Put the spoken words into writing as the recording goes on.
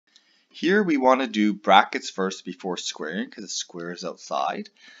Here we want to do brackets first before squaring because the square is outside.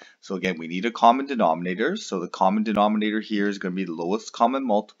 So again, we need a common denominator. So the common denominator here is going to be the lowest common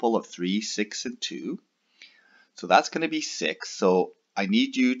multiple of 3, 6, and 2. So that's going to be 6. So I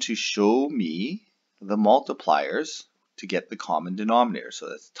need you to show me the multipliers to get the common denominator. So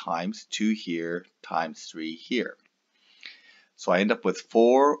that's times 2 here, times 3 here. So I end up with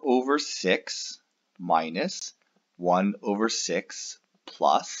 4 over 6 minus 1 over 6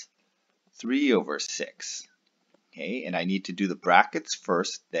 plus 3 over 6. Okay, and I need to do the brackets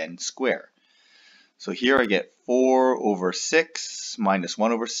first, then square. So here I get 4 over 6 minus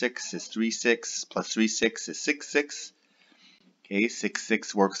 1 over 6 is 3, 6 plus 3, 6 is 6, 6. Okay, 6,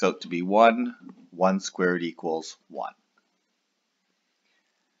 6 works out to be 1. 1 squared equals 1.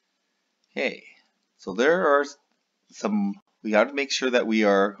 Okay, so there are we have to make sure that we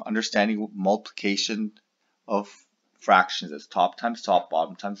are understanding multiplication of fractions as top times top,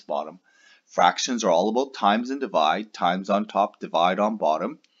 bottom times bottom. Fractions are all about times and divide, times on top, divide on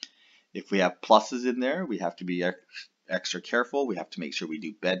bottom. If we have pluses in there, we have to be extra careful. We have to make sure we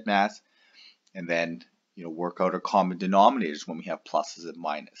do BEDMAS and then work out our common denominators when we have pluses and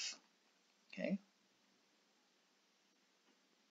minus. Okay.